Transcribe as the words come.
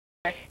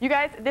You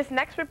guys, this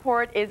next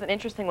report is an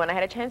interesting one. I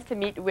had a chance to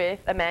meet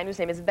with a man whose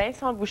name is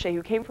Vincent Boucher,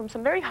 who came from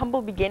some very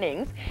humble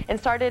beginnings and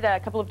started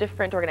a couple of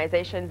different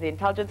organizations, the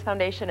Intelligence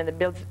Foundation and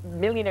the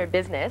Millionaire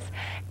Business.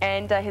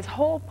 And his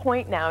whole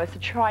point now is to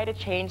try to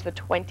change the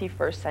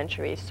 21st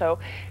century. So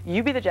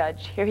you be the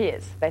judge. Here he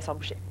is, Vincent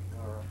Boucher.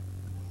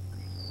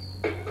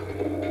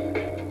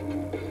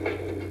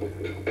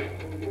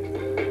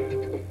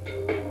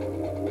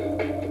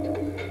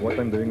 What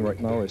I'm doing right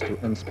now is to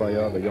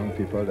inspire the young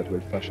people that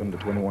will fashion the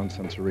 21st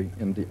century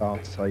in the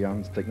arts,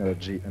 science,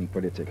 technology, and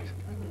politics.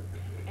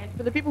 And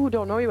for the people who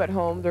don't know you at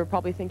home, they're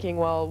probably thinking,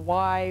 well,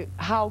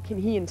 how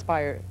can he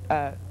inspire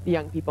the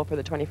young people for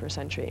the 21st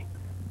century?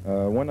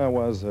 When I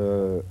was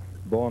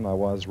born, I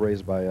was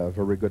raised by a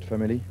very good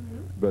family,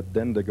 but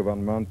then the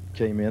government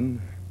came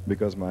in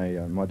because my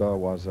mother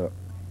was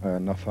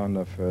an orphan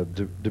of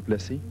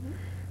Duplessis.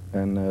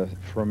 And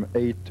from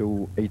 8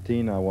 to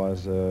 18, I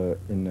was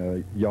in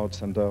a yard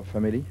center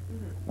family.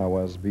 I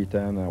was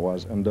beaten, I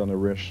was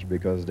undernourished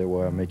because they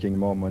were making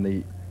more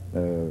money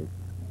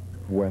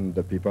when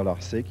the people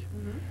are sick.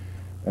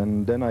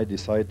 And then I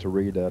decided to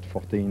read at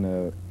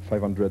 14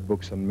 500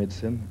 books on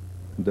medicine.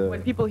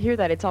 When people hear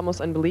that, it's almost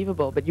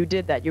unbelievable, but you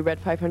did that. You read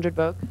 500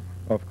 books?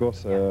 Of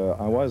course,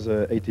 I was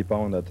 80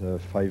 pounds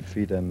at 5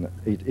 feet and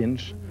 8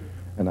 inches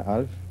and a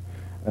half.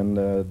 And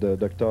the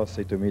doctor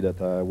said to me that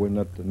I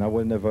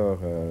will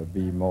never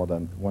be more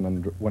than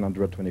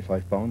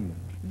 125 pounds.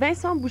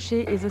 Vincent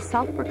Boucher is a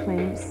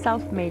self-proclaimed,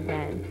 self-made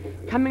man.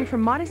 Coming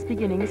from modest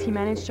beginnings, he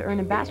managed to earn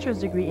a bachelor's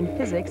degree in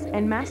physics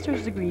and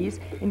master's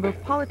degrees in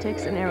both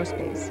politics and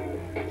aerospace.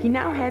 He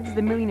now heads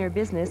the Millionaire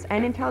Business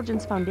and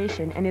Intelligence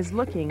Foundation and is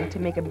looking to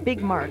make a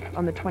big mark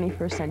on the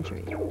 21st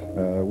century.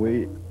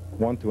 We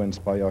want to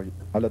inspire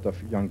a lot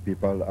of young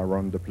people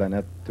around the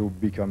planet to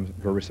become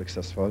very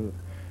successful.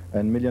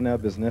 And Millionaire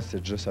Business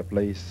is just a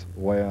place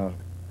where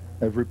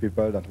every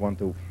people that want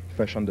to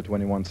fashion the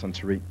 21st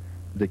century,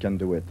 they can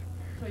do it.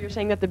 So you're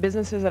saying that the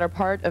businesses that are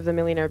part of the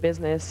Millionaire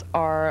Business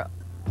are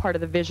part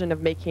of the vision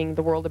of making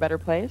the world a better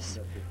place?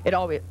 It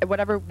always,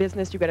 whatever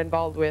business you get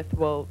involved with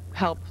will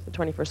help the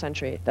 21st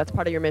century. That's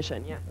part of your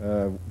mission,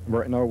 yeah.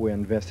 Right now we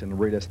invest in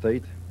real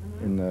estate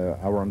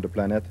around the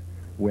planet.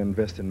 We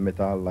invest in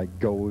metal like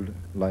gold,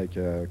 like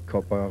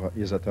copper,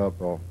 isotope,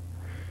 or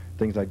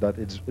things like that.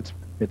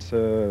 It's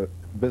a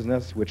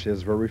business which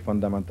is very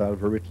fundamental,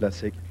 very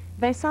classic.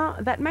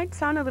 Vincent, that might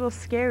sound a little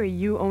scary,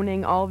 you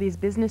owning all these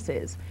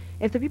businesses.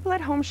 If the people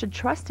at home should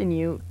trust in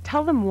you,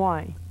 tell them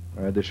why.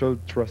 They should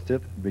trust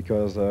it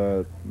because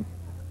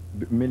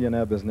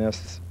Millionaire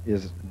Business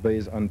is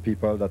based on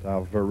people that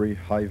have very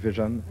high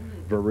vision,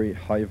 very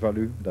high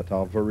value, that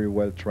are very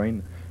well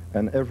trained.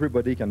 And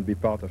everybody can be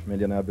part of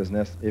Millionaire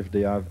Business if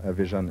they have a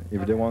vision,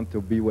 if they want to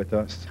be with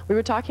us. We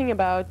were talking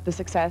about the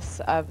success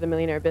of the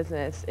Millionaire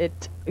Business.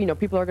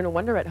 People are going to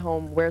wonder at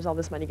home, where's all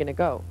this money going to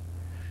go?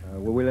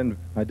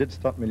 I did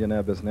start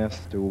Millionaire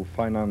Business to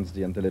finance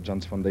the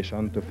Intelligence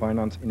Foundation, to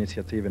finance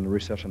initiative in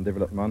research and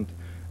development,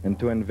 and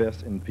to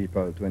invest in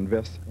people, to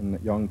invest in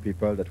young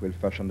people that will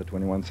fashion the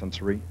 21st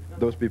century.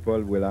 Those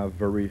people will have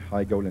very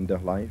high goal in their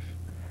life,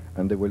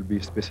 and they will be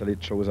specially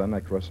chosen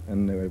across.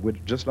 And we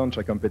just launched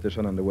a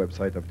competition on the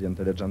website of the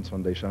Intelligence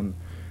Foundation.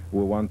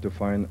 We want to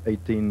find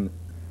 18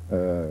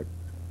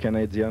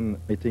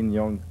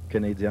 young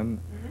Canadians,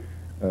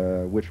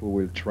 which we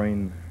will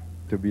train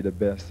to be the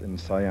best in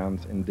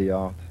science, in the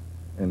art,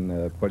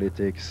 in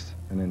politics,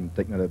 and in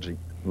technology.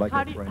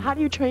 How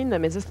do you train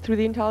them? Is this through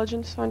the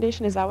Intelligence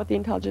Foundation? Is that what the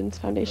Intelligence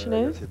Foundation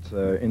is? Yes, it's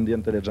in the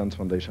Intelligence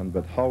Foundation,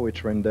 but how we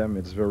train them,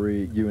 it's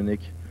very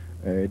unique.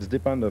 It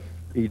depends of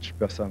each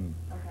person.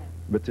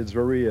 But it's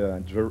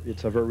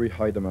a very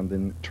high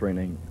demanding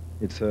training.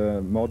 It's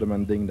more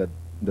demanding than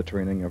the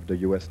training of the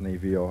US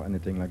Navy or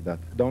anything like that.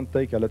 Don't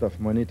take a lot of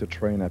money to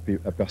train a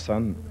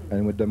person,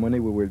 and with the money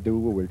we will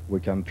do, we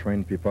can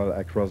train people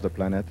across the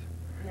planet.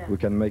 We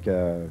can make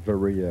a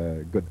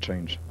very good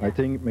change. I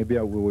think maybe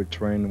we will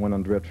train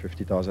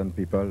 150,000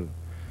 people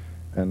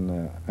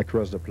and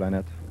across the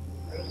planet.